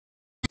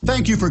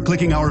Thank you for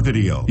clicking our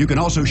video. You can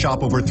also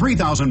shop over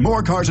 3,000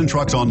 more cars and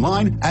trucks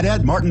online at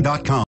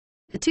edmartin.com.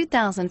 The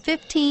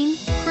 2015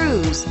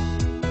 Cruze.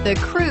 The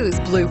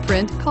Cruze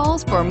blueprint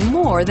calls for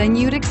more than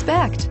you'd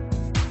expect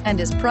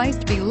and is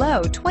priced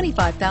below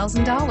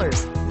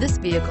 $25,000. This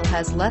vehicle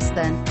has less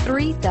than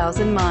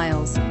 3,000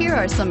 miles. Here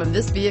are some of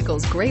this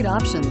vehicle's great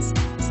options: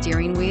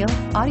 steering wheel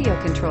audio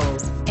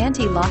controls,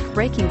 anti-lock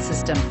braking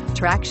system,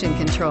 traction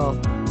control,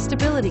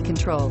 stability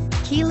control,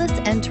 keyless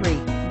entry,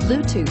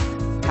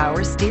 Bluetooth,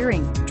 power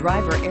steering,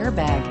 driver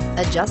airbag,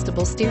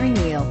 adjustable steering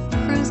wheel,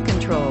 cruise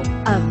control.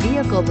 A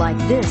vehicle like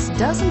this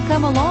doesn't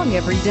come along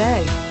every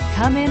day.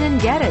 Come in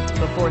and get it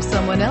before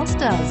someone else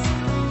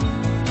does.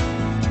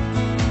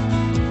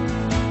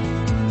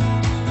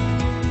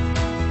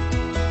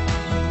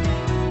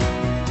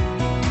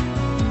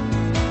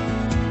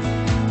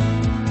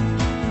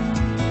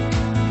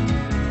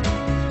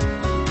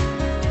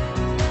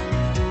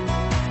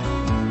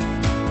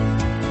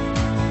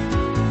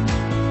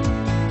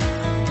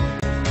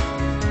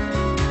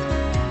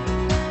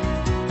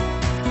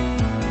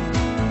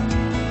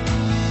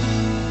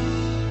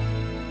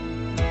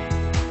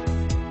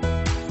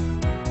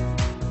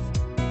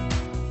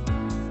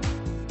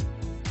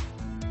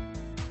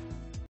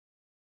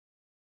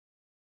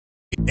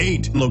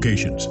 Eight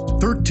locations,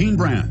 13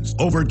 brands,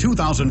 over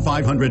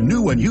 2,500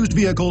 new and used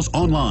vehicles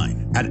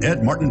online at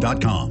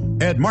edmartin.com.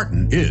 Ed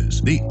Martin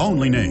is the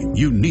only name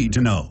you need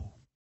to know.